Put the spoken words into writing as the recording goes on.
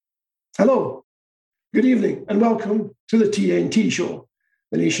Hello, good evening, and welcome to the TNT show,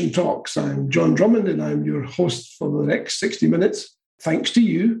 The Nation Talks. I'm John Drummond, and I'm your host for the next 60 minutes. Thanks to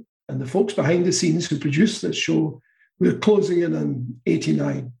you and the folks behind the scenes who produce this show. We're closing in on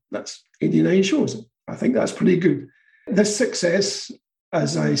 89. That's 89 shows. I think that's pretty good. This success,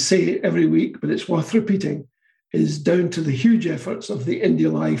 as I say every week, but it's worth repeating, is down to the huge efforts of the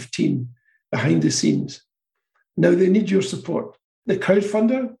Indie Live team behind the scenes. Now they need your support. The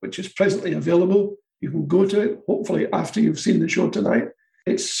crowdfunder, which is presently available, you can go to it, hopefully after you've seen the show tonight.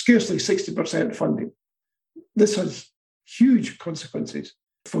 It's scarcely 60% funding. This has huge consequences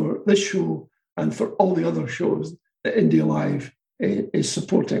for this show and for all the other shows that Indie Live is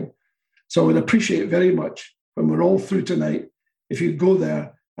supporting. So I would appreciate very much when we're all through tonight, if you go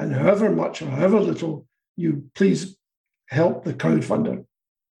there and however much or however little, you please help the crowdfunder.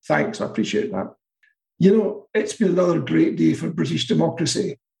 Thanks, I appreciate that. You know, it's been another great day for British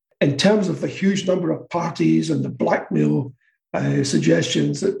democracy in terms of the huge number of parties and the blackmail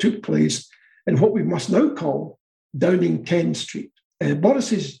suggestions that took place in what we must now call Downing Ken Street.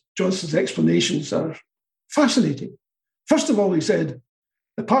 Boris Johnson's explanations are fascinating. First of all, he said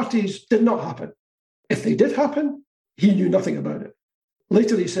the parties did not happen. If they did happen, he knew nothing about it.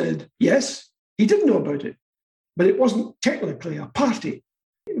 Later, he said, yes, he did know about it, but it wasn't technically a party,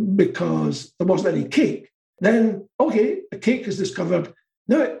 because there wasn't any cake. Then, okay, the cake is discovered.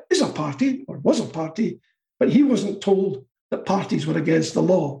 Now it is a party, or was a party, but he wasn't told that parties were against the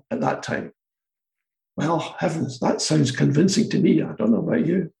law at that time. Well, heavens, that sounds convincing to me. I don't know about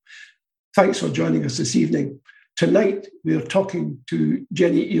you. Thanks for joining us this evening. Tonight, we are talking to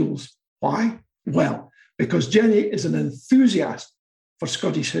Jenny Eales. Why? Well, because Jenny is an enthusiast for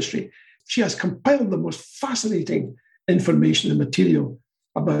Scottish history. She has compiled the most fascinating information and material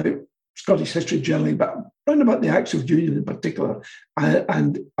about Scottish history generally, but round about the Acts of Union in particular,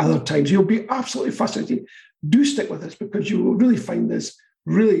 and other times. You'll be absolutely fascinated. Do stick with us, because you will really find this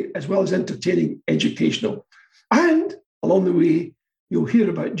really, as well as entertaining, educational. And along the way, you'll hear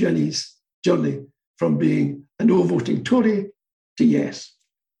about Jenny's journey from being a no voting Tory to yes.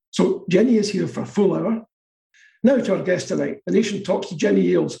 So Jenny is here for a full hour. Now to our guest tonight, The Nation Talks to Jenny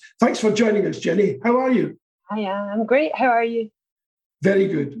Eales. Thanks for joining us, Jenny. How are you? Hiya, I'm great. How are you? Very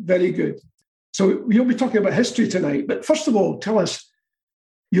good, very good. So you'll be talking about history tonight, but first of all, tell us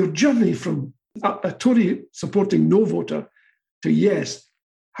your journey from a Tory supporting no voter to yes.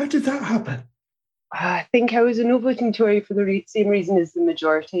 How did that happen? I think I was a no voting Tory for the same reason as the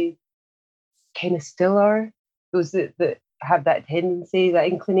majority kind of still are, those that have that tendency, that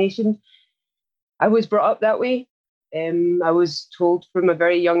inclination. I was brought up that way. I was told from a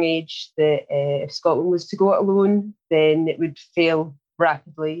very young age that if Scotland was to go it alone, then it would fail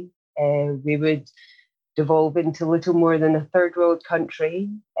rapidly. We would devolve into little more than a third world country.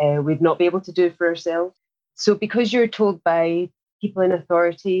 We'd not be able to do it for ourselves. So because you're told by people in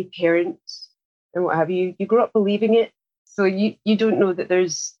authority, parents, and what have you, you grow up believing it. So you don't know that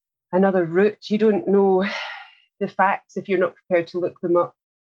there's another route. You don't know the facts if you're not prepared to look them up.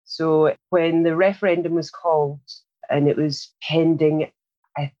 So when the referendum was called and it was pending,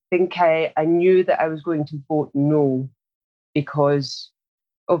 I think I knew that I was going to vote no, because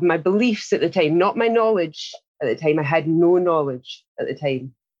of my beliefs at the time, not my knowledge at the time. I had no knowledge at the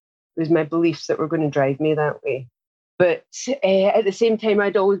time. It was my beliefs that were going to drive me that way. But at the same time,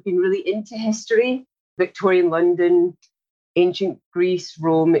 I'd always been really into history, Victorian London, ancient Greece,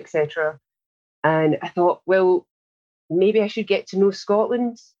 Rome, etc. And I thought, well, maybe I should get to know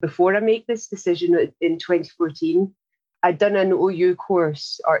Scotland before I make this decision in 2014. I'd done an OU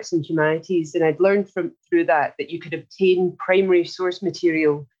course, Arts and Humanities, and I'd learned through that you could obtain primary source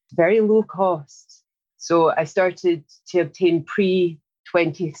material very low cost. So I started to obtain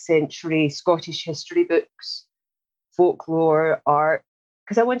pre-20th century Scottish history books, folklore, art,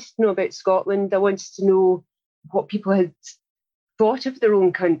 because I wanted to know about Scotland. I wanted to know what people had thought of their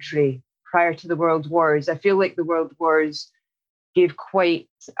own country prior to the World Wars. I feel like the World Wars gave quite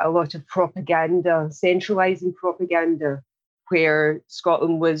a lot of propaganda, centralising propaganda, where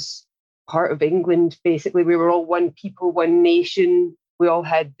Scotland was part of England. Basically, we were all one people, one nation. We all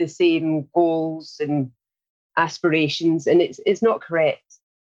had the same goals and aspirations, and it's not correct.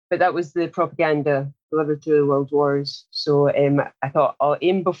 But that was the propaganda delivered through the World Wars. So I thought I'll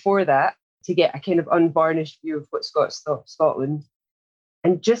aim before that to get a kind of unvarnished view of what Scots thought of Scotland.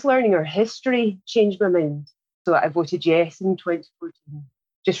 And just learning our history changed my mind. So I voted yes in 2014,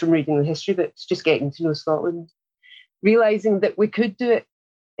 just from reading the history books, just getting to know Scotland, realising that we could do it.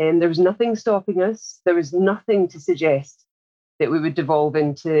 And there was nothing stopping us. There was nothing to suggest that we would devolve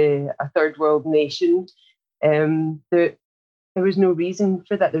into a third world nation. The there was no reason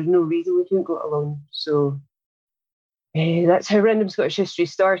for that. There's no reason we couldn't go along. So that's how Random Scottish History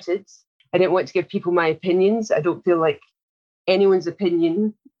started. I didn't want to give people my opinions. I don't feel like anyone's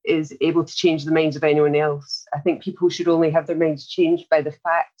opinion is able to change the minds of anyone else. I think people should only have their minds changed by the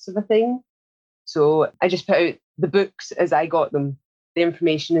facts of a thing. So I just put out the books as I got them, the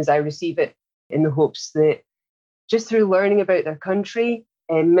information as I receive it, in the hopes that just through learning about their country,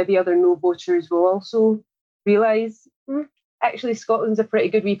 and maybe other no voters will also realise, actually Scotland's a pretty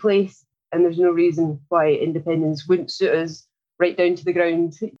good wee place, and there's no reason why independence wouldn't suit us right down to the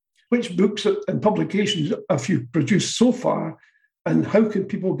ground. Which books and publications have you produced so far, and how can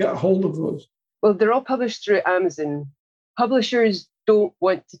people get a hold of those? Well, they're all published through Amazon. Publishers don't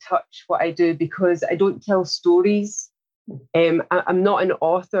want to touch what I do because I don't tell stories. I'm not an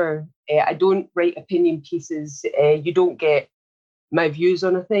author. I don't write opinion pieces. You don't get my views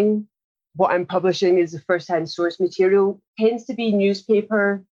on a thing. What I'm publishing is the first-hand source material. It tends to be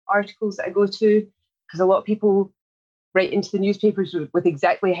newspaper articles that I go to, because a lot of people write into the newspapers with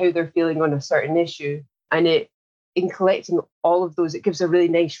exactly how they're feeling on a certain issue. And in collecting all of those, it gives a really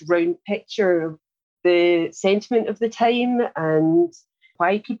nice round picture of the sentiment of the time and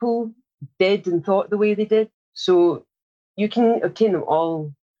why people did and thought the way they did. So you can obtain them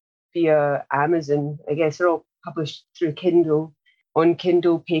all via Amazon. I guess they're all published through Kindle. On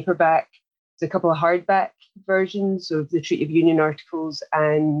Kindle paperback, there's a couple of hardback versions of the Treaty of Union articles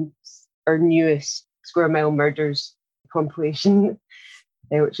and our newest Square Mile Murders compilation,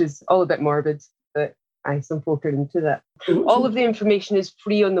 which is all a bit morbid, but some folk are into that. All of the information is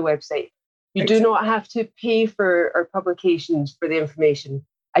free on the website. You do not have to pay for our publications for the information.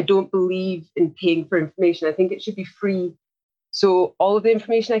 I don't believe in paying for information. I think it should be free. So all of the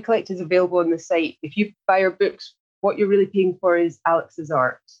information I collect is available on the site. If you buy our books, what you're really paying for is Alex's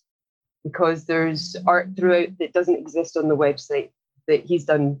art, because there's art throughout that doesn't exist on the website that he's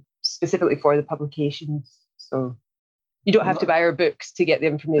done specifically for the publications. So you don't have to buy our books to get the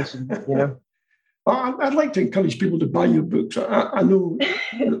information, you know. Well, I'd like to encourage people to buy your books. I know.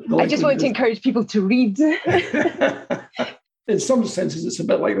 I just want to encourage people to read. In some senses, it's a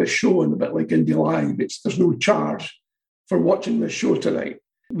bit like the show and a bit like Indie Live. There's no charge for watching this show tonight.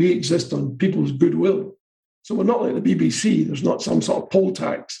 We exist on people's goodwill. So we're not like the BBC. There's not some sort of poll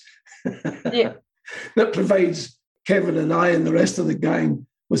tax that provides Kevin and I and the rest of the gang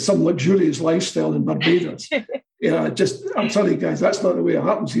with some luxurious lifestyle in Barbados. I'm sorry, guys, that's not the way it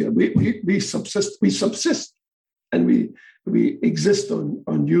happens here. We subsist, and we exist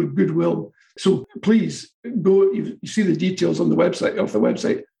on your goodwill. So please go. You see the details on the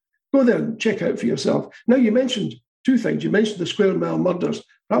website. Go there and check out for yourself. Now, you mentioned two things. You mentioned the Square Mile Murders.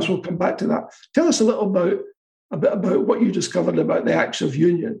 Perhaps we'll come back to that. Tell us a bit about what you discovered about the Acts of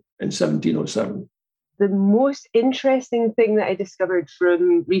Union in 1707. The most interesting thing that I discovered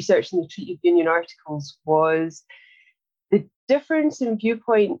from researching the Treaty of Union articles was the difference in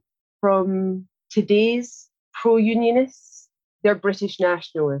viewpoint from today's pro-unionists. They're British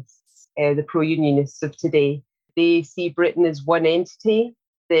nationalists, the pro-unionists of today. They see Britain as one entity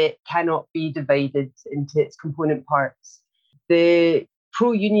that cannot be divided into its component parts. The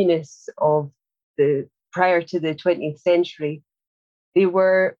pro-unionists of the prior to the 20th century, they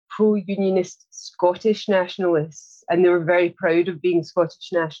were pro-unionist Scottish nationalists, and they were very proud of being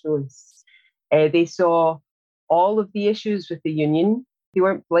Scottish nationalists. They saw all of the issues with the Union. They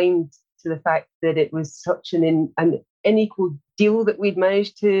weren't blind to the fact that it was such an unequal deal that we'd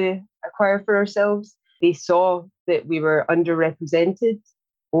managed to acquire for ourselves. They saw that we were underrepresented,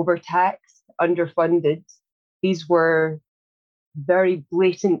 overtaxed, underfunded. These were very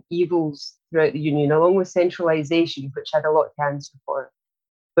blatant evils throughout the Union, along with centralisation, which had a lot to answer for.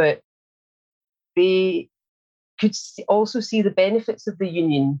 But they could also see the benefits of the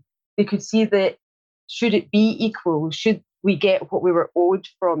Union. They could see that should it be equal, should we get what we were owed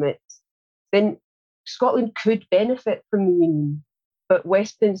from it, then Scotland could benefit from the Union. But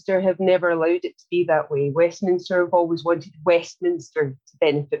Westminster have never allowed it to be that way. Westminster have always wanted Westminster to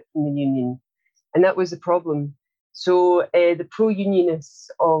benefit from the Union. And that was the problem. So the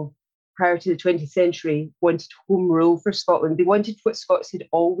pro-unionists of prior to the 20th century wanted home rule for Scotland. They wanted what Scots had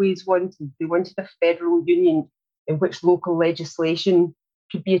always wanted. They wanted a federal union in which local legislation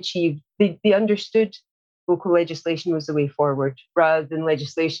could be achieved. They understood local legislation was the way forward, rather than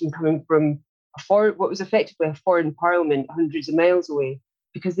legislation coming from what was effectively a foreign parliament hundreds of miles away,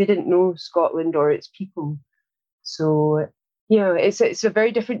 because they didn't know Scotland or its people. So, it's a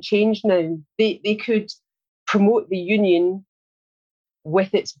very different change now. They could promote the Union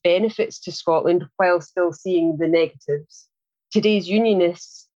with its benefits to Scotland while still seeing the negatives. Today's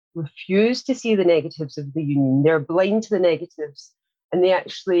Unionists refuse to see the negatives of the Union. They're blind to the negatives, and they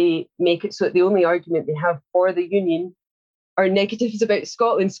actually make it so that the only argument they have for the Union are negatives about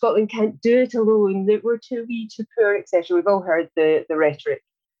Scotland. Scotland can't do it alone. That we're too wee, too poor, etc. We've all heard the rhetoric.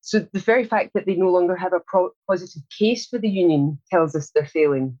 So the very fact that they no longer have a positive case for the Union tells us they're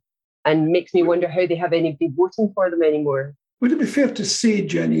failing, and makes me wonder how they have anybody voting for them anymore. Would it be fair to say,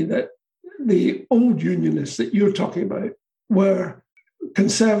 Jenny, that the old Unionists that you're talking about were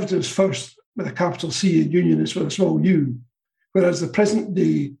Conservatives first with a capital C and Unionists with a small u, whereas the present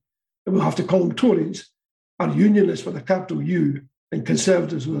day, we'll have to call them Tories, are Unionists with a capital U and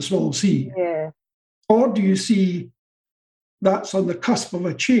Conservatives with a small c? Yeah. Or do you see that's on the cusp of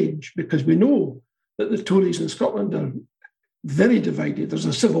a change? Because we know that the Tories in Scotland are very divided. There's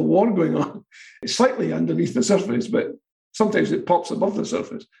a civil war going on. It's slightly underneath the surface, but sometimes it pops above the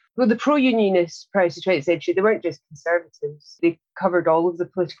surface. Well, the pro-Unionists prior to the 20th century, they weren't just Conservatives. They covered all of the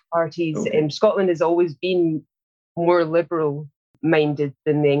political parties. Okay. Scotland has always been more liberal-minded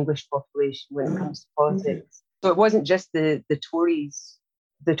than the English population when it comes to politics. Okay. So it wasn't just the Tories,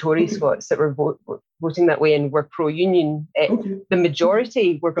 Scots that were voting that way and were pro-Union. The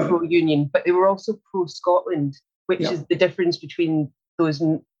majority were pro-Union, but they were also pro-Scotland, which is the difference between those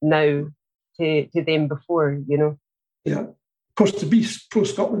now to them before, you know. Yeah. Of course, to be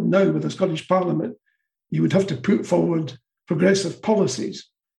pro-Scotland now with the Scottish Parliament, you would have to put forward progressive policies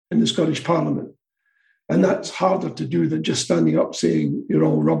in the Scottish Parliament. And that's harder to do than just standing up saying you're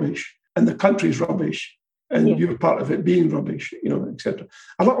all rubbish and the country's rubbish and you're part of it being rubbish, you know, etc.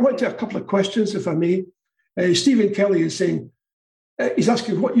 I'd like to have a couple of questions, if I may. Stephen Kelly is saying, he's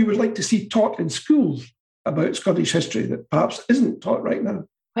asking what you would like to see taught in schools about Scottish history that perhaps isn't taught right now.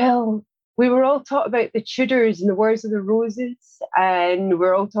 Well, we were all taught about the Tudors and the Wars of the Roses, and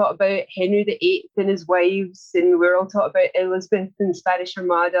we're all taught about Henry VIII and his wives, and we're all taught about Elizabeth and the Spanish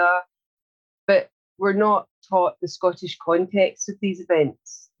Armada, but we're not taught the Scottish context of these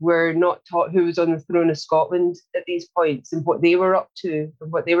events. We're not taught who was on the throne of Scotland at these points and what they were up to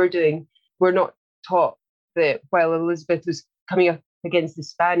and what they were doing. We're not taught that while Elizabeth was coming up against the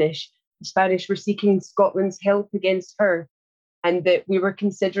Spanish were seeking Scotland's help against her, and that we were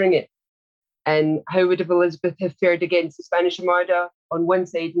considering it. And how would Elizabeth have fared against the Spanish Armada on one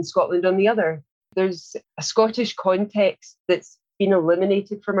side and Scotland on the other? There's a Scottish context that's been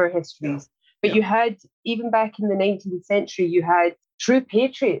eliminated from our histories. But you had, even back in the 19th century, you had true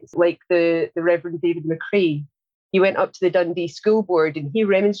patriots like the Reverend David McCrae. He went up to the Dundee School Board and he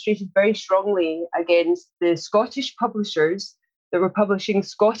remonstrated very strongly against the Scottish publishers that were publishing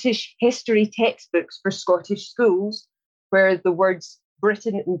Scottish history textbooks for Scottish schools, where the words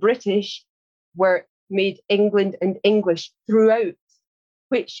Britain and British were made England and English throughout,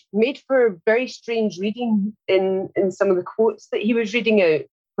 which made for a very strange reading in some of the quotes that he was reading out,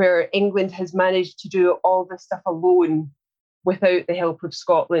 where England has managed to do all this stuff alone without the help of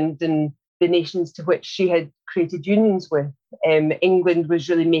Scotland and the nations to which she had created unions with. England was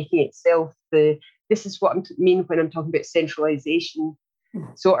really making itself this is what I mean when I'm talking about centralisation.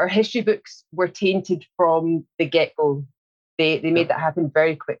 So our history books were tainted from the get-go. They made that happen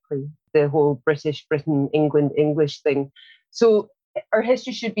very quickly, the whole British, Britain, England, English thing. So our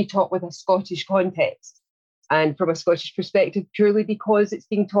history should be taught with a Scottish context and from a Scottish perspective, purely because it's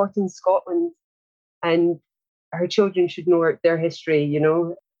being taught in Scotland and our children should know their history, you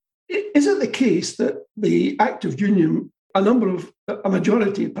know. Is it the case that the Act of Union, a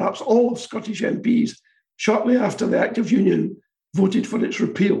majority, perhaps all of Scottish MPs, shortly after the Act of Union, voted for its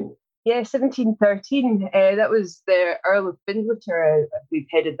repeal? Yeah, 1713. That was the Earl of Findlater, we've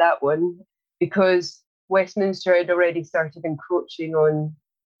headed that one, because Westminster had already started encroaching on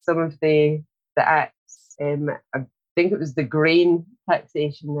some of the acts. I think it was the grain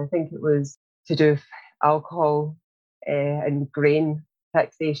taxation. I think it was to do with alcohol and grain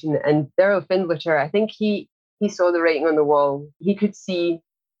taxation. And the Earl of Findlater, I think he saw the writing on the wall. He could see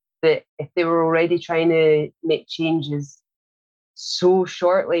that if they were already trying to make changes so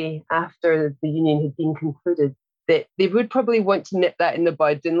shortly after the union had been concluded, that they would probably want to nip that in the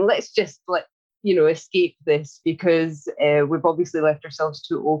bud and let's just escape this, because we've obviously left ourselves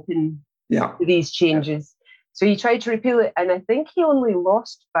too open to these changes. So he tried to repeal it, and I think he only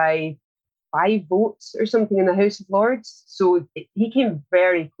lost by 5 votes or something in the House of Lords. So he came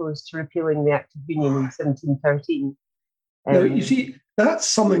very close to repealing the Act of Union in 1713. Now, you see, that's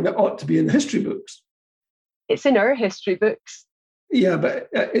something that ought to be in the history books. It's in our history books. Yeah, but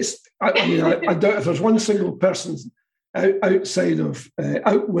I doubt if there's one single person outside of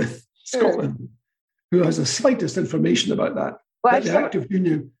out with Scotland who has the slightest information about that. Well, that the Act of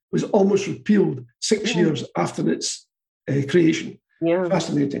Union was almost repealed 6 years after its creation. Yeah.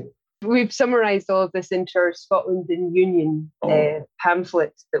 Fascinating. We've summarised all of this into our Scotland in Union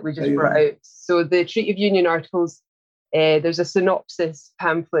pamphlet that we just brought out. So the Treaty of Union articles, there's a synopsis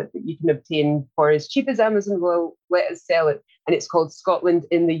pamphlet that you can obtain for as cheap as Amazon will let us sell it. And it's called Scotland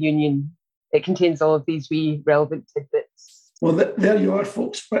in the Union. It contains all of these wee relevant tidbits. Well, there you are,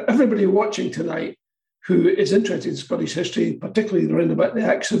 folks. For everybody watching tonight who is interested in Scottish history, particularly around about the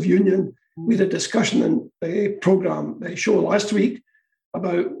Acts of Union, we had a discussion in the show last week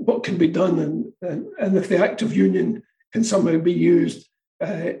about what can be done and if the Act of Union can somehow be used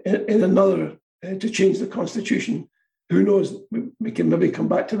in another to change the Constitution. Who knows? We can maybe come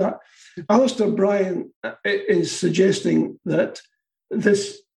back to that. Alistair Bryan is suggesting that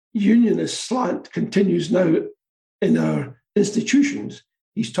this unionist slant continues now in our institutions.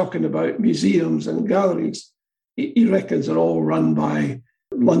 He's talking about museums and galleries. He reckons they're all run by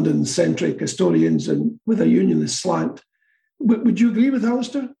London-centric historians and with a unionist slant. Would you agree with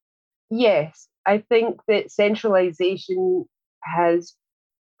Alistair? Yes, I think that centralisation has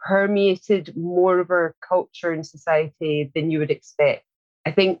permeated more of our culture and society than you would expect.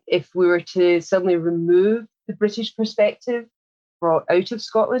 I think if we were to suddenly remove the British perspective brought out of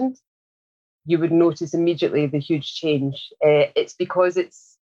Scotland, you would notice immediately the huge change. It's because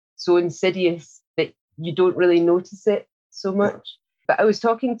it's so insidious that you don't really notice it so much. But I was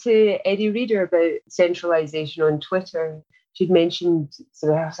talking to Eddie Reader about centralisation on Twitter. She'd mentioned,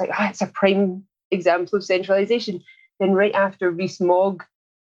 so I was like, it's a prime example of centralisation. Then right after Rees-Mogg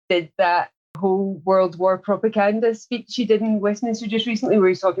did that whole World War propaganda speech she did in Westminster just recently, where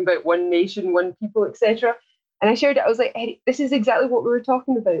he's talking about one nation, one people, etc. And I shared it. I was like, hey, this is exactly what we were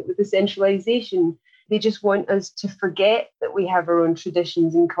talking about with the centralisation. They just want us to forget that we have our own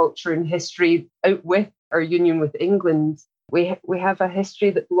traditions and culture and history out with our union with England. We have a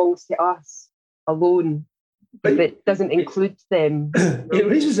history that belongs to us alone, but it doesn't include them. It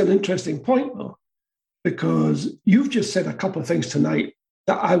raises an interesting point, though, because you've just said a couple of things tonight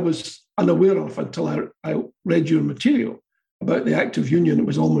that I was unaware of until I read your material about the Act of Union. It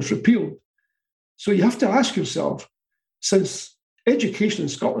was almost repealed. So you have to ask yourself, since education in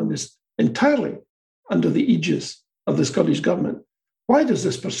Scotland is entirely under the aegis of the Scottish Government, why does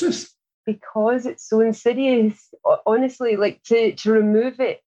this persist? Because it's so insidious. Honestly, like to remove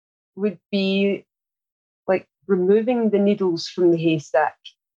it would be like removing the needles from the haystack.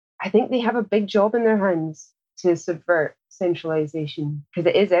 I think they have a big job in their hands to subvert centralisation because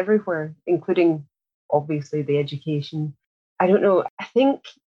it is everywhere, including obviously the education. I don't know. I think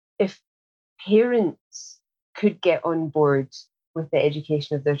if parents could get on board with the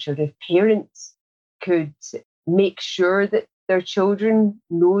education of their children, if parents could make sure that their children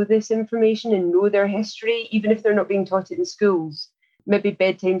know this information and know their history, even if they're not being taught it in schools, maybe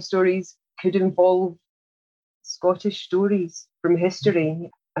bedtime stories could involve Scottish stories from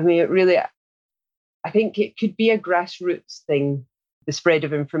history. I mean, I think it could be a grassroots thing, the spread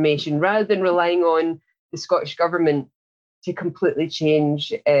of information, rather than relying on the Scottish Government to completely change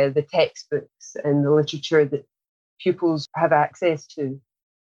the textbooks and the literature that pupils have access to.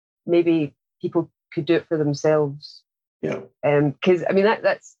 Maybe people could do it for themselves. Yeah. Because I mean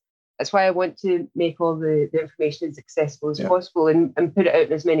that's why I want to make all the information as accessible as possible and put it out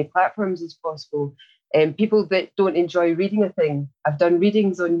on as many platforms as possible. People that don't enjoy reading a thing, I've done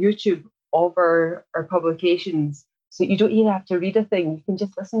readings on YouTube of our publications, so you don't even have to read a thing, you can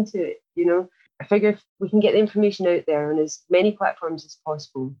just listen to it, you know. I figure if we can get the information out there on as many platforms as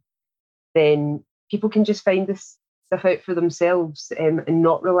possible, then people can just find this stuff out for themselves and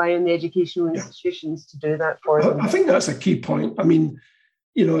not rely on the educational institutions to do that for them. I think that's a key point. I mean,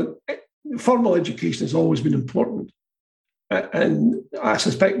 you know, formal education has always been important. And I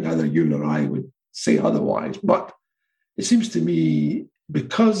suspect neither you nor I would say otherwise. But it seems to me,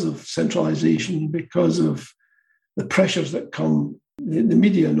 because of centralisation, because of the pressures that come, the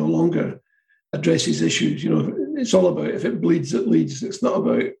media no longer addresses issues. You know, it's all about if it bleeds, it leads. It's not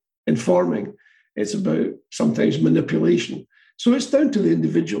about informing. It's about sometimes manipulation. So it's down to the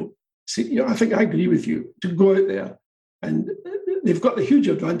individual. See, you know, I think I agree with you to go out there, and they've got the huge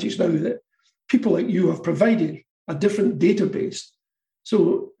advantage now that people like you have provided a different database.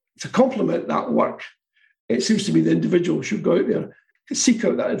 So to complement that work, it seems to me the individual should go out there, seek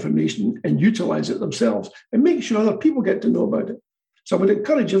out that information and utilize it themselves and make sure other people get to know about it. So I would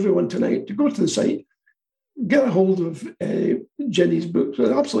encourage everyone tonight to go to the site, get a hold of Jenny's book.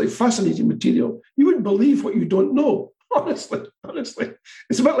 It's absolutely fascinating material. You wouldn't believe what you don't know, honestly.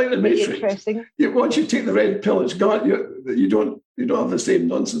 It's a bit like the Matrix. Once you take the red pill, it's gone. You don't have the same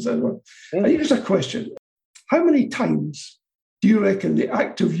nonsense anymore. Yeah. Here's a question. How many times do you reckon the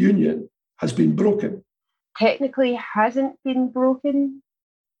Act of Union has been broken technically hasn't been broken.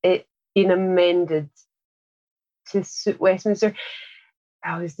 It's been amended to suit Westminster.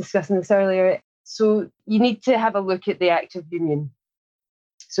 I was discussing this earlier. So you need to have a look at the Act of Union.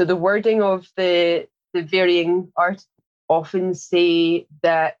 So the wording of the varying articles often say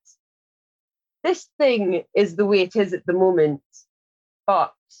that this thing is the way it is at the moment,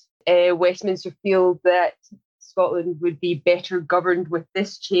 but Westminster feel that Scotland would be better governed with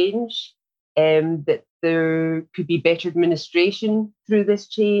this change, that there could be better administration through this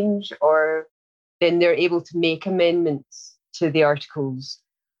change, or then they're able to make amendments to the articles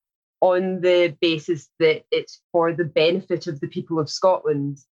on the basis that it's for the benefit of the people of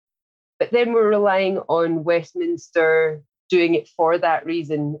Scotland. But then we're relying on Westminster doing it for that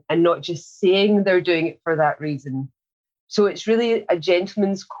reason and not just saying they're doing it for that reason. So it's really a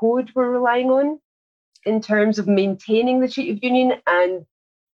gentleman's code we're relying on in terms of maintaining the Treaty of Union, and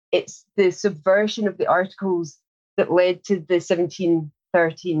it's the subversion of the articles that led to the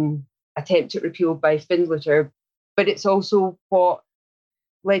 1713 attempt at repeal by Findlater, but it's also what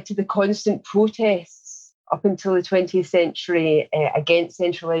led to the constant protests up until the 20th century against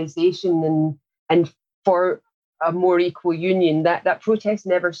centralisation and for a more equal union. That protest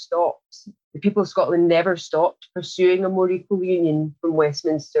never stopped. The people of Scotland never stopped pursuing a more equal union from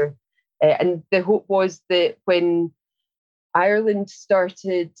Westminster. And the hope was that when Ireland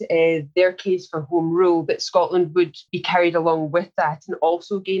started their case for Home Rule, that Scotland would be carried along with that and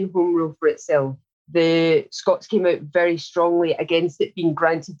also gain Home Rule for itself. The Scots came out very strongly against it being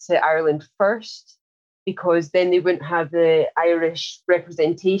granted to Ireland first, because then they wouldn't have the Irish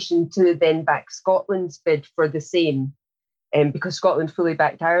representation to then back Scotland's bid for the same. Because Scotland fully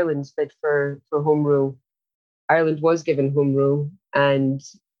backed Ireland's bid for Home Rule. Ireland was given Home Rule, and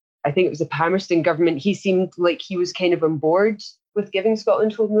I think it was the Palmerston government. He seemed like he was kind of on board with giving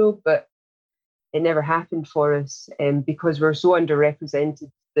Scotland Home Rule, but it never happened for us because we're so underrepresented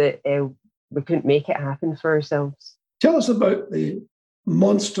that we couldn't make it happen for ourselves. Tell us about the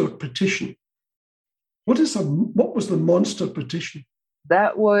Monster Petition. What was the Monster Petition?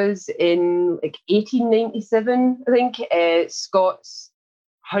 That was in 1897, I think. Scots,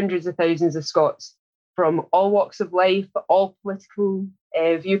 hundreds of thousands of Scots from all walks of life, all political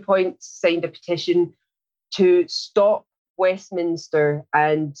viewpoints, signed a petition to stop Westminster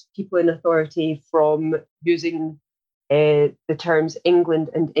and people in authority from using the terms England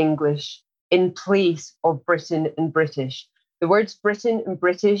and English in place of Britain and British. The words Britain and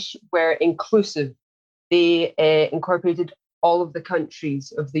British were inclusive. They incorporated all of the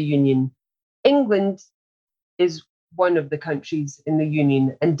countries of the Union. England is one of the countries in the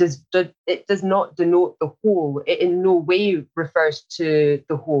Union and it does not denote the whole. It in no way refers to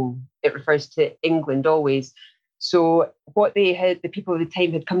the whole. It refers to England always. So what the people of the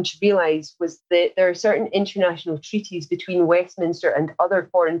time had come to realise was that there are certain international treaties between Westminster and other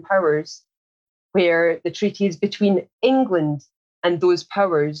foreign powers where the treaty is between England and those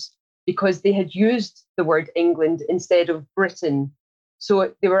powers, because they had used the word England instead of Britain.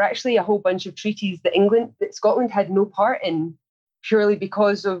 So there were actually a whole bunch of treaties that Scotland had no part in, purely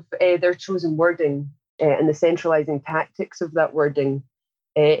because of their chosen wording and the centralising tactics of that wording.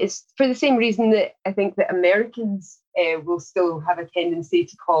 It's for the same reason that I think that Americans will still have a tendency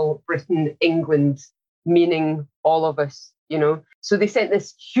to call Britain England, meaning all of us, you know. So they sent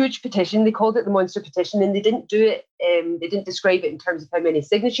this huge petition. They called it the Monster Petition, and they didn't do it. They didn't describe it in terms of how many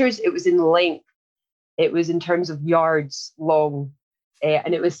signatures. It was in length. It was in terms of yards long,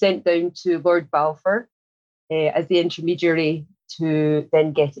 and it was sent down to Lord Balfour as the intermediary to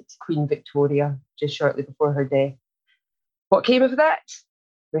then get it to Queen Victoria just shortly before her death. What came of that?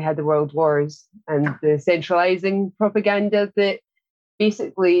 We had the World Wars and the centralising propaganda that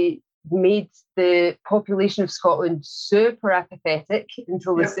basically made the population of Scotland super apathetic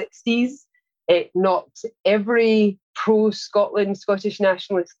until the 60s. It knocked every pro-Scotland Scottish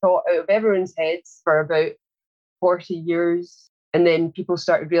nationalist thought out of everyone's heads for about 40 years. And then people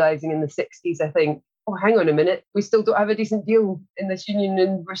started realising in the 60s, I think, oh, hang on a minute, we still don't have a decent deal in this union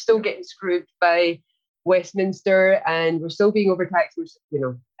and we're still getting screwed by Westminster and we're still being overtaxed, you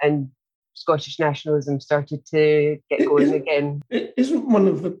know, and Scottish nationalism started to get going again. It isn't one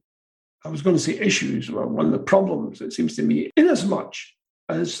of the, I was going to say issues, well, one of the problems, it seems to me, in as much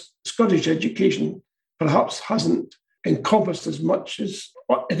as Scottish education perhaps hasn't encompassed as much as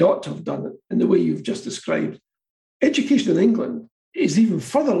what it ought to have done in the way you've just described. Education in England is even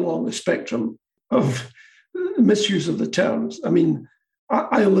further along the spectrum of misuse of the terms. I mean,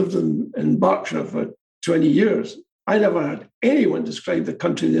 I lived in Berkshire for 20 years. I never had anyone describe the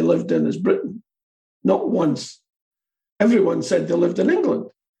country they lived in as Britain. Not once. Everyone said they lived in England.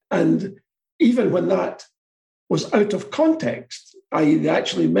 And even when that was out of context, i.e. they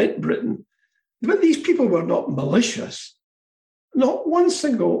actually meant Britain. But these people were not malicious. Not one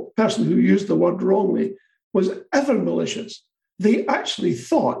single person who used the word wrongly was ever malicious. They actually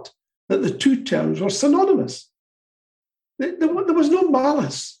thought that the two terms were synonymous. There was no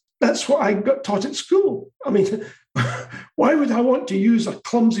malice. That's what I got taught at school. I mean, why would I want to use a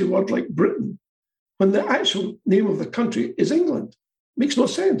clumsy word like Britain when the actual name of the country is England? Makes no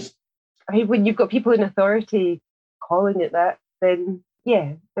sense. I mean, when you've got people in authority calling it that, then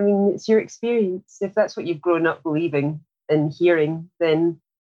yeah, I mean, it's your experience. If that's what you've grown up believing and hearing, then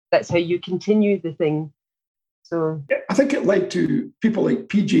that's how you continue the thing. So I think it led to people like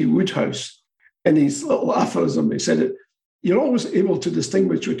P.J. Woodhouse in his little aphorism. He said it, you're always able to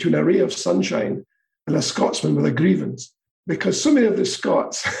distinguish between a ray of sunshine and a Scotsman with a grievance, because so many of the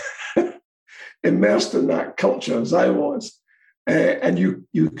Scots immersed in that culture as I was, and you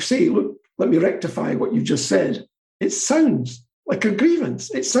say, look, let me rectify what you just said. It sounds like a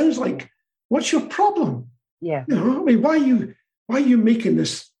grievance. It sounds like, what's your problem? Yeah. You know, I mean, why are you making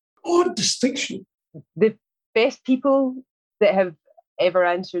this odd distinction? The best people that have ever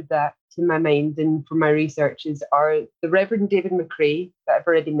answered that, to my mind and from my researches, are the Reverend David McRae, that I've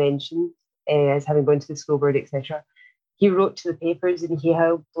already mentioned, as having gone to the School Board, etc. He wrote to the papers and he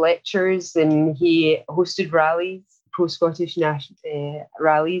held lectures and he hosted rallies, pro-Scottish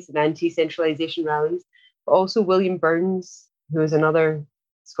rallies and anti-centralisation rallies. But also William Burns, who was another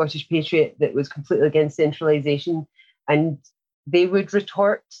Scottish patriot that was completely against centralisation. And they would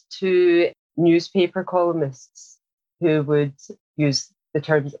retort to newspaper columnists who would use the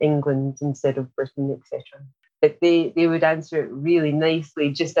terms England instead of Britain, etc. But they would answer it really nicely,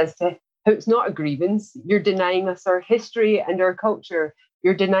 just as to how it's not a grievance. You're denying us our history and our culture.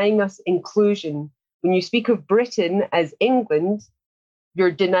 You're denying us inclusion. When you speak of Britain as England,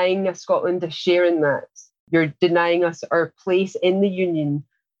 you're denying us Scotland a share in that. You're denying us our place in the Union.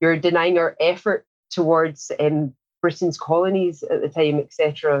 You're denying our effort towards Britain's colonies at the time,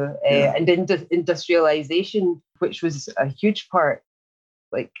 etc., and industrialisation, which was a huge part,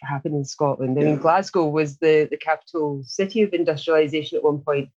 like happened in Scotland. I mean, Glasgow was the capital city of industrialisation at one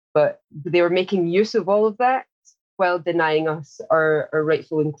point, but they were making use of all of that while denying us our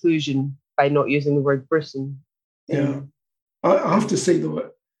rightful inclusion by not using the word Britain. Yeah. I have to say,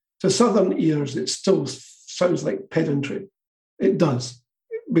 though, to Southern ears, it still sounds like pedantry. It does,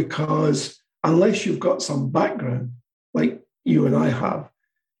 because unless you've got some background, like you and I have,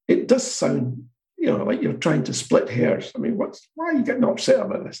 it does sound, like you're trying to split hairs. I mean, why are you getting upset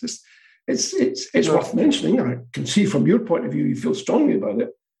about this? It's worth mentioning. I can see from your point of view, you feel strongly about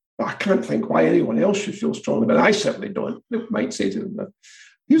it, but I can't think why anyone else should feel strongly about it. I certainly don't. They might say to them that.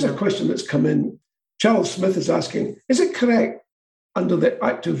 Here's a question that's come in. Charles Smith is asking, is it correct under the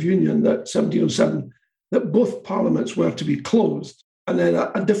Act of Union that 1707 that both parliaments were to be closed and then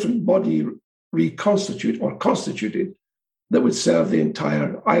a different body constituted that would serve the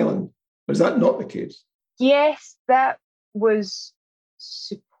entire island? Was that not the case? Yes, that was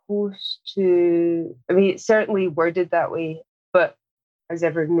supposed to, I mean, it's certainly worded that way, but as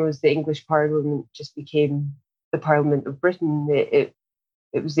everyone knows, the English Parliament just became the Parliament of Britain.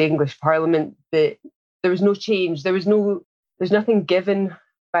 It was the English Parliament that there was no change. There's nothing given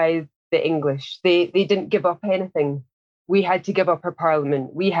by the English. They didn't give up anything. We had to give up our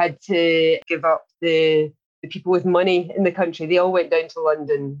Parliament. We had to give up the people with money in the country. They all went down to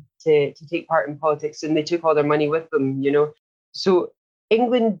London to take part in politics, and they took all their money with them, So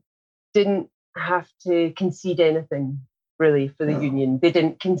England didn't have to concede anything, really, for the Union. They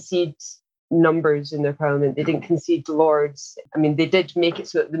didn't concede numbers in their parliament. They didn't concede lords. I mean, they did make it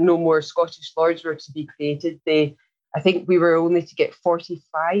so that no more Scottish lords were to be created. I think we were only to get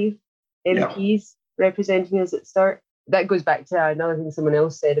 45 MPs representing us at start. That goes back to another thing someone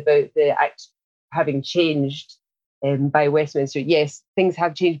else said about the Act having changed by Westminster. Yes, things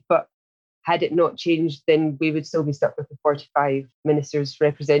have changed, but had it not changed, then we would still be stuck with the 45 ministers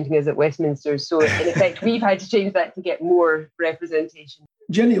representing us at Westminster. So in effect, we've had to change that to get more representation.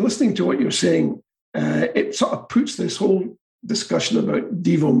 Jenny, listening to what you're saying, it sort of puts this whole discussion about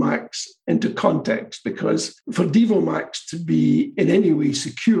Devo Max into context, because for Devo Max to be in any way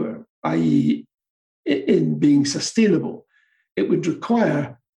secure, i.e. in being sustainable, it would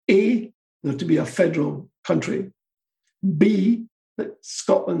require A, there to be a federal country, B, that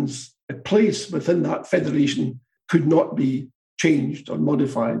Scotland's place within that federation could not be changed or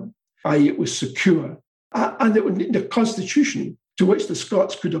modified, i.e. it was secure, and it would need a constitution to which the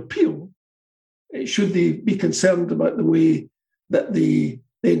Scots could appeal should they be concerned about the way that the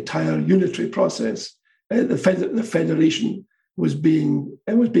entire unitary process, the federation was being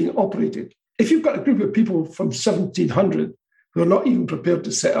operated. if you've got a group of people from 1700 who are not even prepared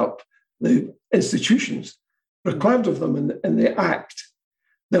to set up the institutions required of them in the Act,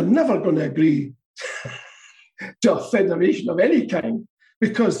 they're never going to agree to a federation of any kind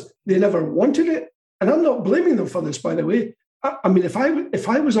because they never wanted it. And I'm not blaming them for this, by the way. I mean, if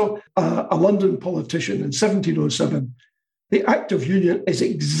I was a London politician in 1707, the Act of Union is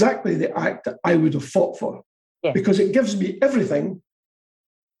exactly the act that I would have fought for, because it gives me everything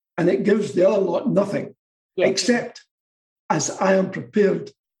and it gives the other lot nothing, except as I am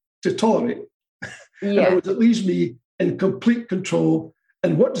prepared to tolerate. In other words, it leaves me in complete control.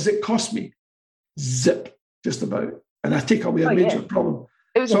 And what does it cost me? Zip, just about. And I take away a major problem.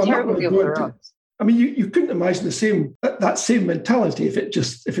 It was a terrible deal for us. I mean, you couldn't imagine that same mentality if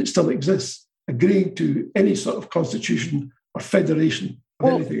it still exists, agreeing to any sort of constitution or federation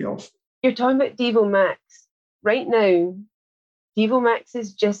or anything else. You're talking about Devo Max. Right now, Devo Max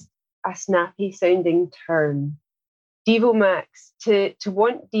is just a snappy sounding term. Devo Max, to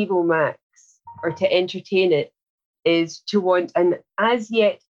want Devo Max or to entertain it is to want an as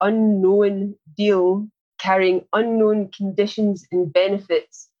yet unknown deal carrying unknown conditions and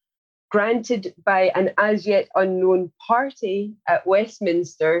benefits granted by an as yet unknown party at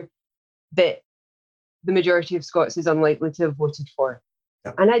Westminster that the majority of Scots is unlikely to have voted for.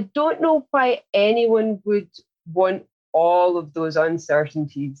 Yeah. And I don't know why anyone would want all of those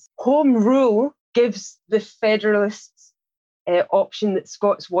uncertainties. Home Rule gives the Federalists option that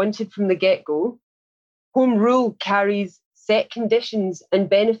Scots wanted from the get-go. Home Rule carries set conditions and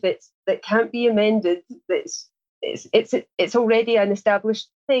benefits that can't be amended. It's already an established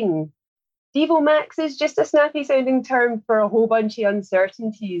thing. Devo Max is just a snappy sounding term for a whole bunch of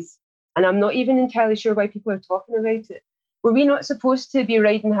uncertainties. And I'm not even entirely sure why people are talking about it. Were we not supposed to be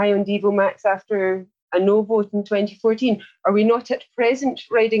riding high on Devo Max after a no vote in 2014? Are we not at present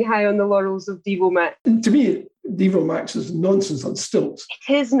riding high on the laurels of Devo Max? And to me, Devo Max is nonsense on stilts.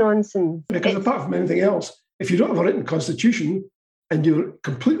 It is nonsense. Because apart from anything else, if you don't have a written constitution and you're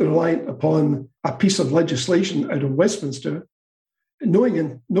completely reliant upon a piece of legislation out of Westminster,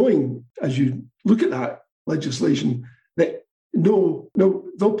 knowing as you look at that legislation that no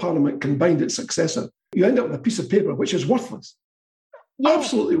parliament can bind its successor, you end up with a piece of paper which is worthless,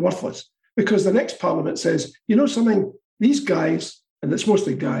 absolutely worthless, because the next parliament says, you know something, these guys, and it's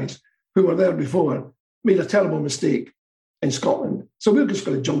mostly guys who were there before, made a terrible mistake in Scotland, so we're just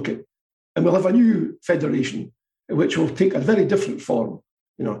going to junk it, and we'll have a new federation which will take a very different form,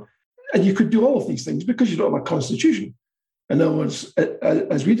 and you could do all of these things because you don't have a constitution. In other words,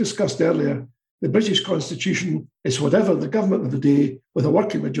 as we discussed earlier, the British Constitution is whatever the government of the day with a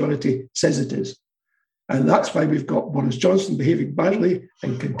working majority says it is. And that's why we've got Boris Johnson behaving badly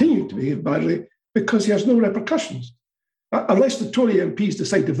and continuing to behave badly, because he has no repercussions. Unless the Tory MPs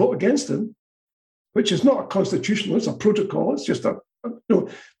decide to vote against him, which is not a constitutional, it's a protocol. It's just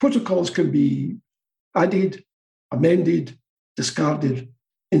protocols can be added, amended, discarded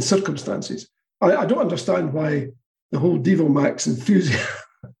in circumstances. I don't understand why the whole Devo Max enthusiasm,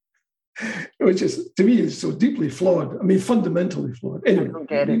 which is, to me, is so deeply flawed. I mean, fundamentally flawed. Anyway, I don't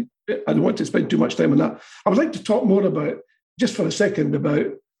get it. I don't want to spend too much time on that. I would like to talk more about, just for a second, about,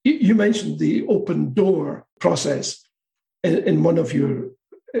 you mentioned the open door process in one of your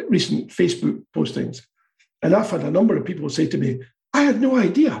recent Facebook postings. And I've had a number of people say to me, I had no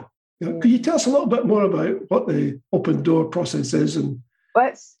idea. Could you tell us a little bit more about what the open door process is? Well,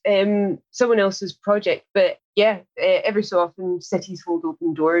 it's someone else's project, but every so often cities hold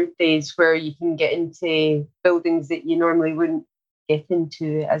open door days where you can get into buildings that you normally wouldn't get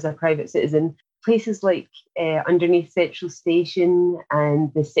into as a private citizen. Places like underneath Central Station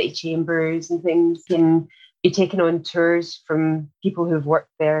and the city chambers and things can be taken on tours from people who've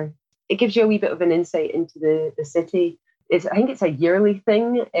worked there. It gives you a wee bit of an insight into the city. I think it's a yearly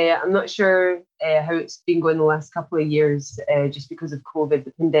thing. I'm not sure how it's been going the last couple of years, just because of COVID,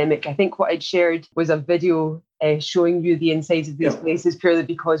 the pandemic. I think what I'd shared was a video showing you the insides of these places purely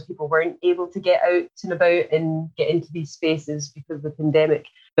because people weren't able to get out and about and get into these spaces because of the pandemic.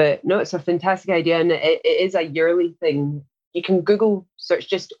 But no, it's a fantastic idea, and it is a yearly thing. You can Google search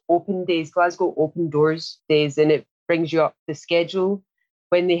just open days, Glasgow Open Doors Days, and it brings you up the schedule,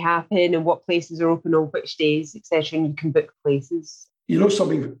 when they happen and what places are open on which days, etc. And you can book places. You know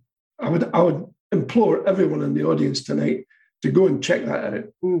something, I would implore everyone in the audience tonight to go and check that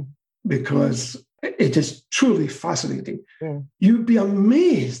out, because it is truly fascinating. You'd be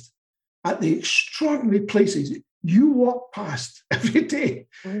amazed at the extraordinary places you walk past every day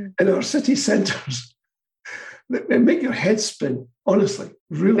in our city centres. They make your head spin, honestly.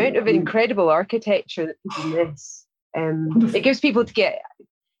 Really. The amount of incredible architecture that people miss. It gives people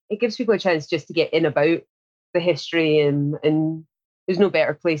it gives people a chance just to get in about the history, and there's no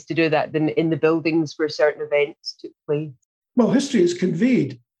better place to do that than in the buildings where certain events took place. Well, history is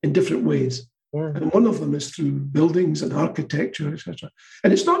conveyed in different ways. Yeah. And one of them is through buildings and architecture, etc.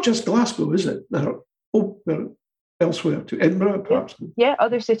 And it's not just Glasgow, is it? There are elsewhere, to Edinburgh, perhaps. Yeah,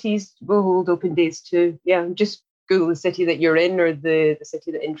 other cities will hold open days too. Yeah, just Google the city that you're in or the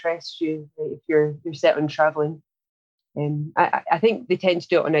city that interests you if you're set on travelling. I think they tend to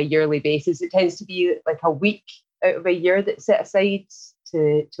do it on a yearly basis. It tends to be like a week out of a year that's set aside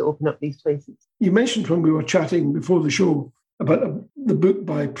to open up these places. You mentioned when we were chatting before the show about the book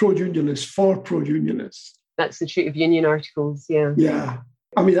by pro-unionists for pro-unionists. That's the Treaty of Union articles, yeah. Yeah.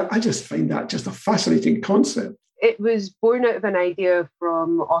 I mean, I just find that just a fascinating concept. It was born out of an idea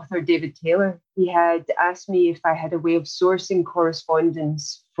from author David Taylor. He had asked me if I had a way of sourcing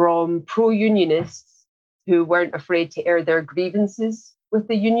correspondence from pro-unionists who weren't afraid to air their grievances with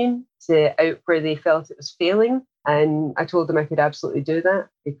the union to out where they felt it was failing. And I told him I could absolutely do that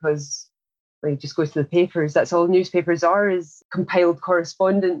because it just goes to the papers. That's all newspapers are, is compiled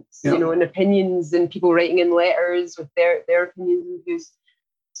correspondence, yeah. And opinions and people writing in letters with their opinions and views.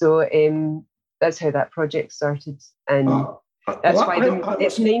 So that's how that project started. And that's why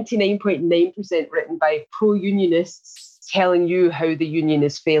it's 99.9% written by pro-unionists telling you how the union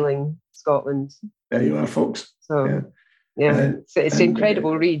is failing Scotland. There you are, folks. So, it's an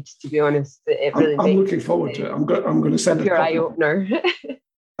incredible read, to be honest. I'm looking forward to it. I'm going to send your eye-opener.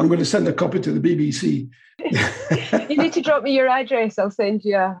 I'm going to send a copy to the BBC. You need to drop me your address. I'll send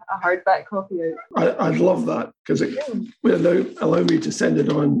you a hardback copy out. I'd love that because it will allow me to send it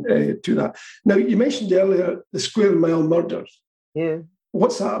on to that. Now, you mentioned earlier the Square Mile murders. Yeah.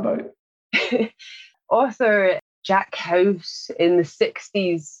 What's that about? Author Jack House in the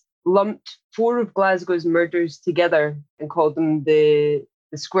 60s lumped 4 of Glasgow's murders together and called them the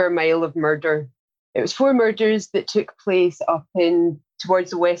Square Mile of murder. It was 4 murders that took place up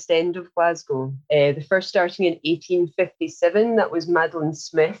towards the west end of Glasgow. The first starting in 1857, that was Madeleine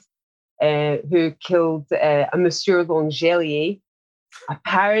Smith, who killed a Monsieur Longelier,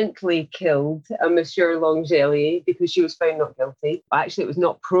 apparently killed a Monsieur Longelier because she was found not guilty. Actually, it was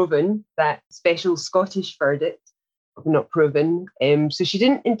not proven. That special Scottish verdict, not proven. So she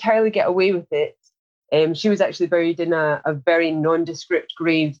didn't entirely get away with it. She was actually buried in a very nondescript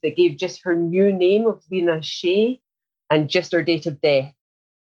grave that gave just her new name of Lena Shea and just her date of death.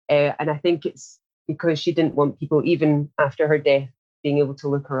 And I think it's because she didn't want people, even after her death, being able to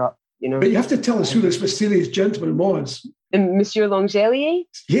look her up, But you have to tell us who this mysterious gentleman was. Monsieur Longelier?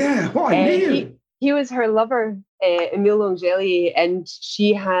 Yeah, what a name! He was her lover, Emile Longelier, and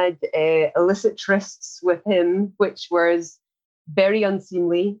she had illicit trysts with him, which was very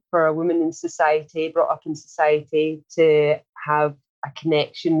unseemly for a woman in society, brought up in society, to have a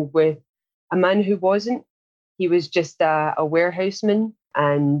connection with a man who wasn't. He was just a warehouseman.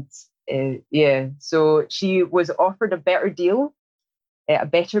 And so she was offered a better deal, a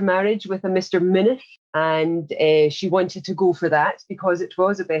better marriage with a Mr. Minniff. And she wanted to go for that because it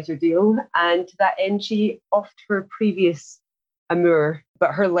was a better deal. And to that end, she offed her previous amour.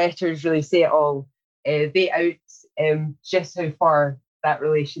 But her letters really say it all. They out just how far that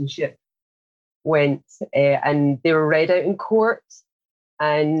relationship went. And they were read out in court.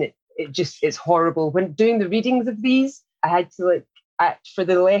 And it's horrible. When doing the readings of these, I had to for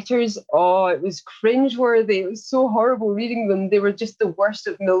the letters, it was cringeworthy. It was so horrible reading them. They were just the worst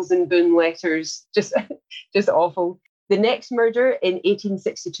of Mills and Boon letters, just awful. The next murder in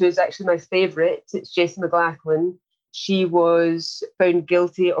 1862 is actually my favourite. It's Jessie McLachlan. She was found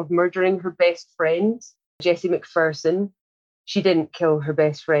guilty of murdering her best friend, Jessie Macpherson. She didn't kill her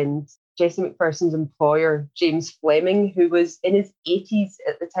best friend. Jessie Macpherson's employer, James Fleming, who was in his 80s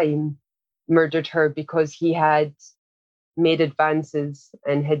at the time, murdered her because he had made advances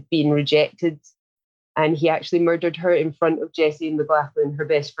and had been rejected. And he actually murdered her in front of Jessie McLachlan, her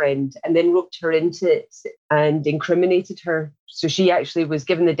best friend, and then roped her into it and incriminated her. So she actually was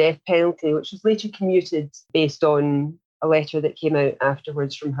given the death penalty, which was later commuted based on a letter that came out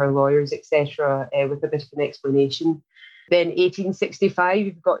afterwards from her lawyers, etc., with a bit of an explanation. Then 1865,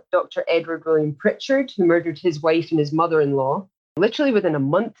 you've got Dr. Edward William Pritchard, who murdered his wife and his mother-in-law, literally within a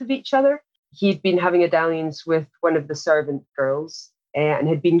month of each other. He'd been having a dalliance with one of the servant girls and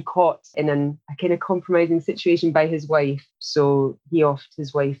had been caught in a kind of compromising situation by his wife. So he offed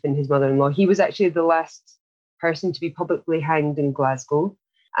his wife and his mother-in-law. He was actually the last person to be publicly hanged in Glasgow,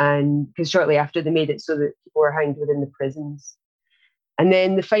 and because shortly after they made it so that people were hanged within the prisons. And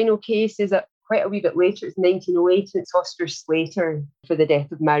then the final case is quite a wee bit later. It's 1908, and it's Foster Slater for the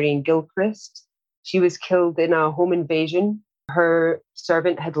death of Marion Gilchrist. She was killed in a home invasion. Her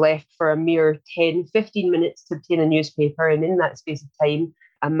servant had left for a mere 10, 15 minutes to obtain a newspaper. And in that space of time,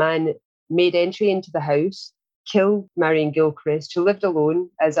 a man made entry into the house, killed Marion Gilchrist, who lived alone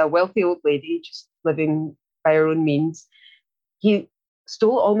as a wealthy old lady, just living by her own means. He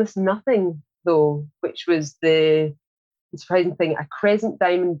stole almost nothing, though, which was the surprising thing. A crescent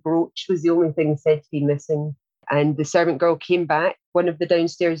diamond brooch was the only thing said to be missing. And the servant girl came back. One of the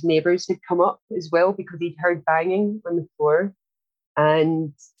downstairs neighbours had come up as well because he'd heard banging on the floor.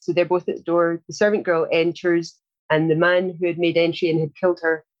 And so they're both at the door. The servant girl enters, and the man who had made entry and had killed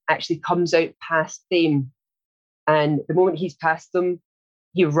her actually comes out past them. And the moment he's past them,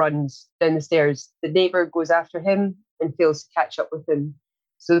 he runs down the stairs. The neighbour goes after him and fails to catch up with him.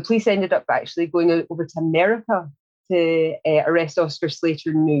 So the police ended up actually going over to America to arrest Oscar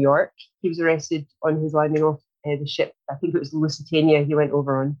Slater in New York. He was arrested on his landing off the ship. I think it was the Lusitania he went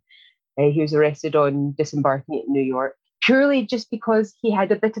over on. He was arrested on disembarking at New York, purely just because he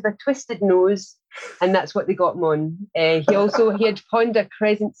had a bit of a twisted nose, and that's what they got him on. He had pawned a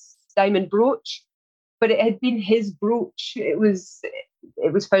crescent diamond brooch, but it had been his brooch. It was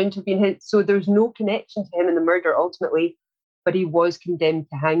found to have been his. So there's no connection to him in the murder ultimately, but he was condemned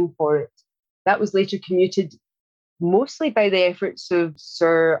to hang for it. That was later commuted mostly by the efforts of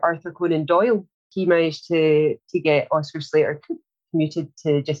Sir Arthur Conan Doyle. He managed to get Oscar Slater commuted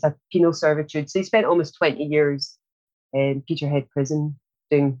to just a penal servitude. So he spent almost 20 years in Peterhead Prison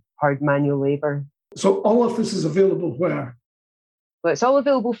doing hard manual labour. So all of this is available where? Well, it's all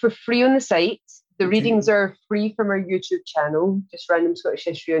available for free on the site. The readings are free from our YouTube channel, just Random Scottish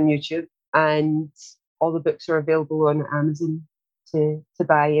History on YouTube. And all the books are available on Amazon to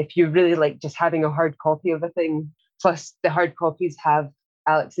buy if you really like just having a hard copy of a thing. Plus, the hard copies have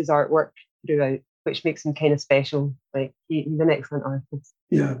Alex's artwork throughout, which makes him kind of special. Like he's an excellent artist.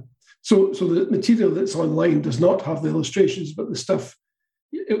 Yeah. So the material that's online does not have the illustrations, but the stuff,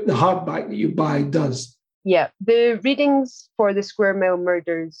 the hardback that you buy does. Yeah. The readings for the Square Mile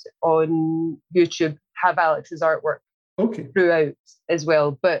Murders on YouTube have Alex's artwork throughout as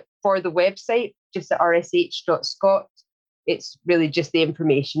well. But for the website, just at rsh.scot, it's really just the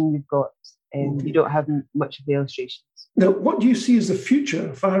information you've got. And you don't have much of the illustrations. Now, what do you see as the future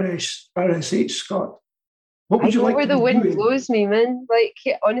of RSH Scot? What would you like where to the be wind doing? blows me, man. Like,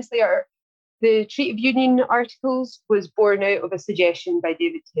 honestly, the Treaty of Union articles was born out of a suggestion by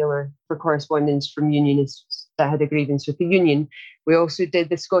David Taylor for correspondence from Unionists that had a grievance with the Union. We also did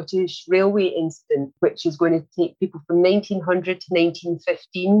the Scottish Railway Incident, which is going to take people from 1900 to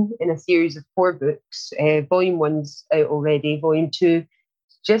 1915 in a series of 4 books. Volume 1's out already. Volume 2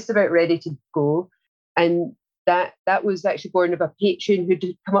 just about ready to go. And that was actually born of a patron who'd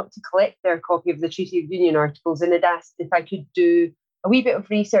come up to collect their copy of the Treaty of Union articles and had asked if I could do a wee bit of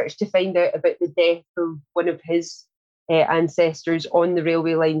research to find out about the death of one of his ancestors on the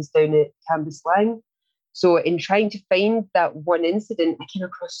railway lines down at Cambuslang. So in trying to find that one incident, I came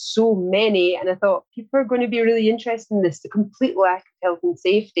across so many, and I thought people are going to be really interested in this. The complete lack of health and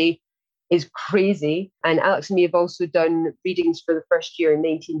safety is crazy. And Alex and me have also done readings for the first year in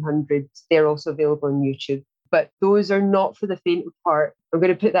 1900. They're also available on YouTube. But those are not for the faint of heart. I'm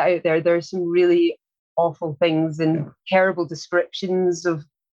going to put that out there. There are some really awful things and terrible descriptions of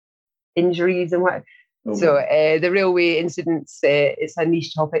injuries and what. So the railway incidents, it's a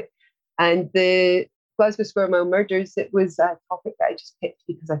niche topic. And the Glasgow Square Mile Murders, it was a topic that I just picked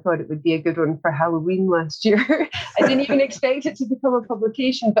because I thought it would be a good one for Halloween last year. I didn't even expect it to become a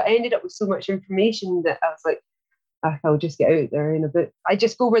publication, but I ended up with so much information that I was like, I'll just get out there in a bit. I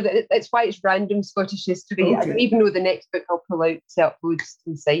just go where that's why it's Random Scottish History. I don't even know the next book I'll pull out to upload to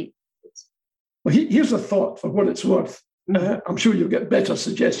the site. Well, here's a thought for what it's worth. I'm sure you'll get better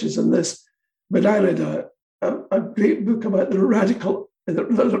suggestions than this, but I read a great book about the radical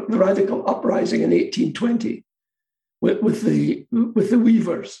uprising in 1820 with the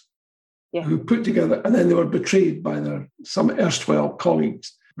Weavers, who put together, and then they were betrayed by some erstwhile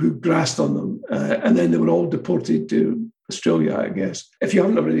colleagues who grassed on them, and then they were all deported to Australia, I guess. If you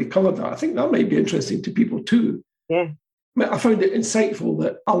haven't already covered that, I think that might be interesting to people too. Yeah. I found it insightful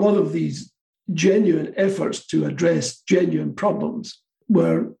that a lot of these genuine efforts to address genuine problems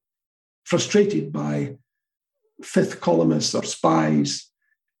were frustrated by fifth columnists or spies.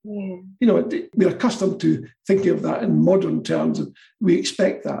 Yeah. You know, we're accustomed to thinking of that in modern terms, and we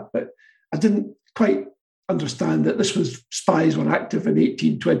expect that, but I didn't quite understand that this was spies were active in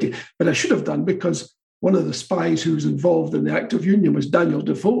 1820, but I should have done, because one of the spies who was involved in the Act of Union was Daniel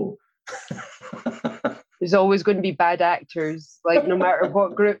Defoe. There's always going to be bad actors, like no matter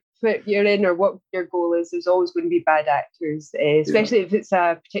what group you're in or what your goal is, there's always going to be bad actors, especially if it's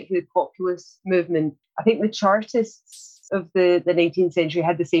a particularly populist movement. I think the Chartists of the 19th century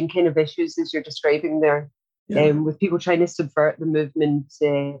had the same kind of issues as you're describing there, with people trying to subvert the movement.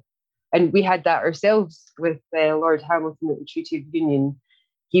 And we had that ourselves with Lord Hamilton at the Treaty of Union.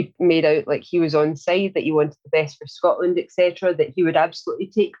 He made out like he was on side, that he wanted the best for Scotland, etc., that he would absolutely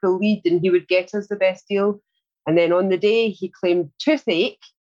take the lead and he would get us the best deal. And then on the day, he claimed toothache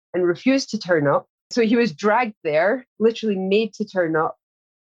and refused to turn up. So he was dragged there, literally made to turn up,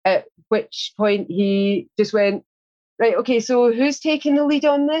 at which point he just went, right, okay, so who's taking the lead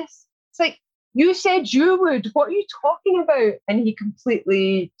on this? It's like, you said you would. What are you talking about? And he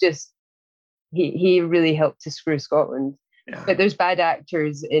completely just, he really helped to screw Scotland. Yeah. But there's bad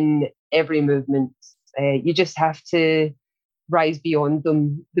actors in every movement. You just have to rise beyond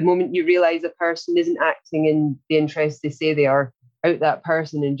them. The moment you realise a person isn't acting in the interest they say they are, out that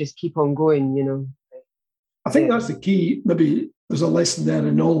person and just keep on going, you know. I think that's the key. Maybe there's a lesson there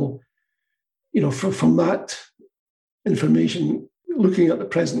in all, you know, from that information, looking at the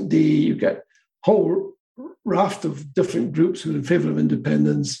present day, you get a whole raft of different groups who are in favour of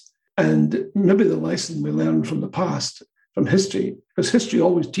independence. And maybe the lesson we learn from the past, from history, because history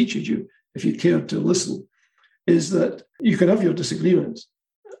always teaches you, if you care to listen, is that you can have your disagreements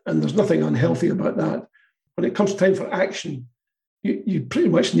and there's nothing unhealthy about that. When it comes time for action, you pretty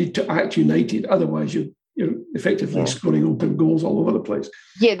much need to act united. Otherwise, you're effectively scoring open goals all over the place.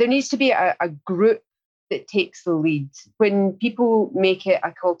 Yeah, there needs to be a group that takes the lead. When people make it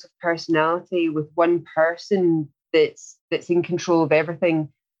a cult of personality with one person that's in control of everything,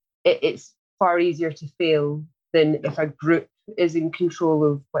 it's far easier to fail than if a group is in control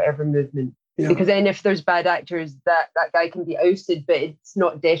of whatever movement. Yeah. Because then if there's bad actors, that guy can be ousted, but it's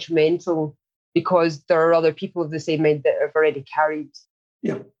not detrimental because there are other people of the same mind that have already carried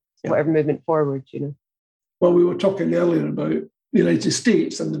whatever movement forward, you know. Well, we were talking earlier about the United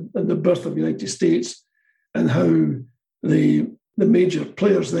States and the birth of the United States and how the major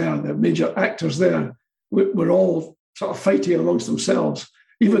players there, the major actors there, were all sort of fighting amongst themselves,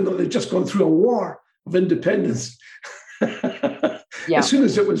 even though they'd just gone through a war of independence. As soon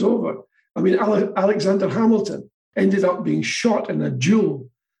as it was over. I mean, Alexander Hamilton ended up being shot in a duel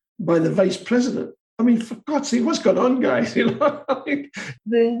by the vice president. I mean, for God's sake, what's going on, guys? You know,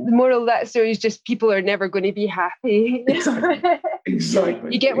 the moral of that story is just people are never going to be happy.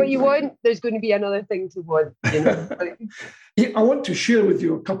 Exactly. You get what you want, there's going to be another thing to want. You know? I want to share with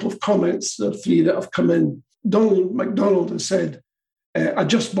you a couple of comments, three that have come in. Donald MacDonald has said, I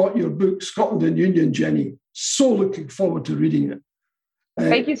just bought your book, Scotland in Union, Jenny. So looking forward to reading it.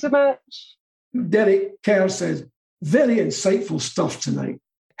 Thank you so much. Derek Kerr says, very insightful stuff tonight.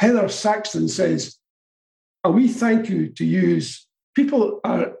 Heather Saxton says, a wee thank you to use. People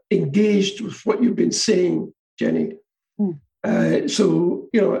are engaged with what you've been saying, Jenny. So,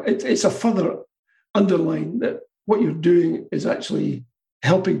 you know, it's a further underline that what you're doing is actually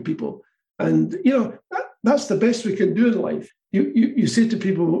helping people. And, you know, that's the best we can do in life. You say to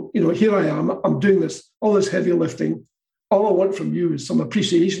people, you know, here I am, I'm doing this, all this heavy lifting. All I want from you is some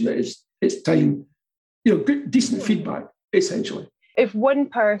appreciation that it's time, you know, good, decent feedback, essentially. If one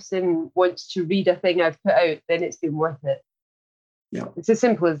person wants to read a thing I've put out, then it's been worth it. Yeah. It's as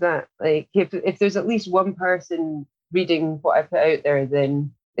simple as that. Like if there's at least one person reading what I put out there,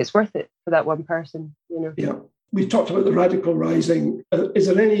 then it's worth it for that one person, you know. Yeah. We talked about the radical rising. Is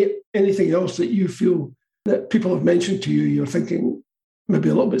there anything else that you feel that people have mentioned to you, you're thinking maybe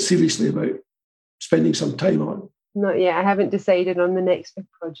a little bit seriously about spending some time on? Not yet. I haven't decided on the next big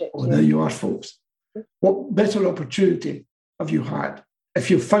project. Well, there you are, folks. What better opportunity have you had? If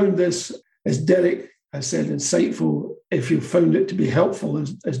you found this, as Derek has said, insightful, if you found it to be helpful,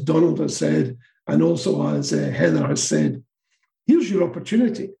 as Donald has said, and also as Heather has said, here's your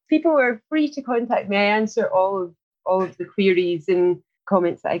opportunity. People are free to contact me. I answer all of the queries and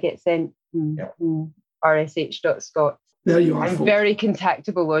comments that I get sent from rsh.scott. There you are, I'm folks. very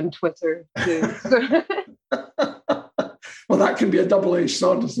contactable on Twitter too. Well, that can be a double-edged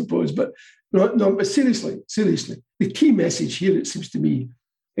sword, I suppose. But no, but seriously, the key message here, it seems to me,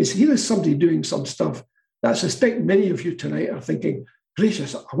 is here is somebody doing some stuff that I suspect many of you tonight are thinking,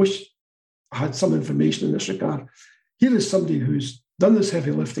 gracious, I wish I had some information in this regard. Here is somebody who's done this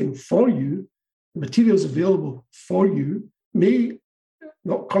heavy lifting for you. The materials available for you may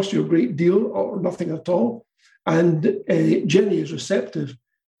not cost you a great deal or nothing at all. And Jenny is receptive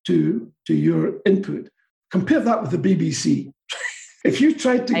to your input. Compare that with the BBC. If you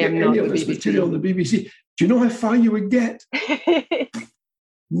tried to get any of this material on the BBC, do you know how far you would get?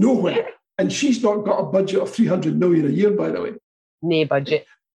 Nowhere. And she's not got a budget of 300 million a year, by the way. No budget.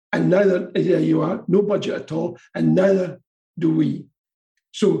 And neither, there you are, no budget at all, and neither do we.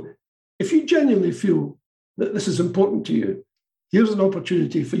 So if you genuinely feel that this is important to you. Here's an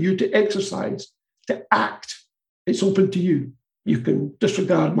opportunity for you to exercise, to act. It's open to you. You can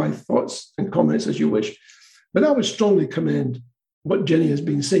disregard my thoughts and comments as you wish. But I would strongly commend what Jenny has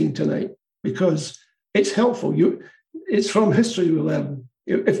been saying tonight, because it's helpful. It's from history we learn.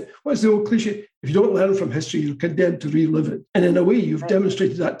 What's the old cliche? If you don't learn from history, you're condemned to relive it. And in a way, you've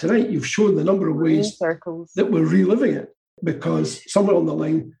demonstrated that tonight. You've shown the number of ways that we're reliving it, because somewhere on the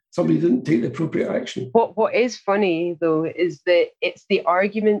line, somebody didn't take the appropriate action. What is funny, though, is that it's the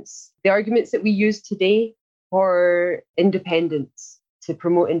arguments that we use today for independence, to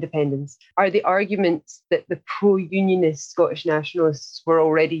promote independence, are the arguments that the pro-unionist Scottish nationalists were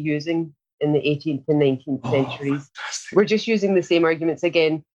already using in the 18th and 19th centuries. Fantastic. We're just using the same arguments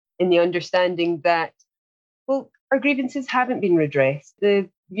again, in the understanding that, well, our grievances haven't been redressed. The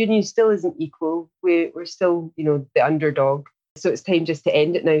union still isn't equal. We're still, the underdog. So it's time just to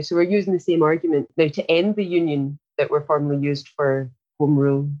end it now. So we're using the same argument now to end the union that were formerly used for Home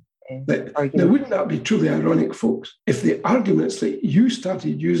Rule. Now, wouldn't that be truly ironic, folks, if the arguments that you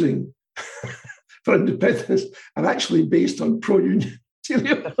started using for independence are actually based on pro-union?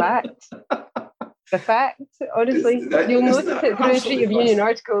 The fact, honestly, you'll notice it through a street of union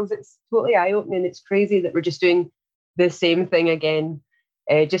articles. It's totally eye-opening. It's crazy that we're just doing the same thing again,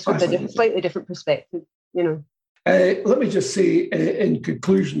 just with a slightly different perspective, Let me just say in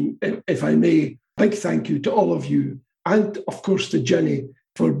conclusion, if I may, big thank you to all of you, and of course to Jenny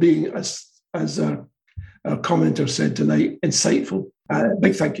for being, as our commenter said tonight, insightful.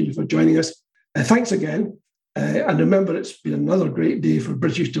 Big thank you for joining us. Thanks again. And remember, it's been another great day for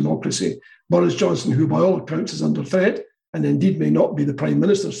British democracy. Boris Johnson, who by all accounts is under threat and indeed may not be the Prime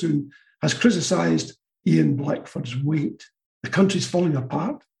Minister soon, has criticised Ian Black for his weight. The country's falling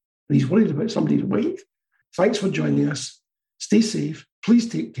apart and he's worried about somebody's weight. Thanks for joining us. Stay safe. Please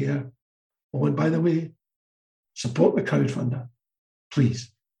take care. Oh, and by the way, support the crowdfunder,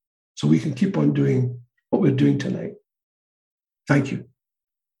 please, so we can keep on doing what we're doing tonight. Thank you.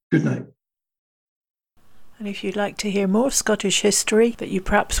 Good night. And if you'd like to hear more Scottish history that you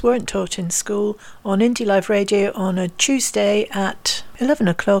perhaps weren't taught in school, on Indie Live Radio on a Tuesday at 11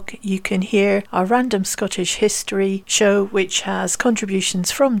 o'clock, you can hear our Random Scottish History show, which has contributions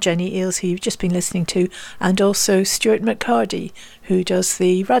from Jenny Eales, who you've just been listening to, and also Stuart McCarty, who does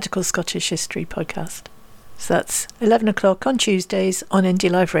the Radical Scottish History podcast. So that's 11 o'clock on Tuesdays on Indie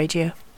Live Radio.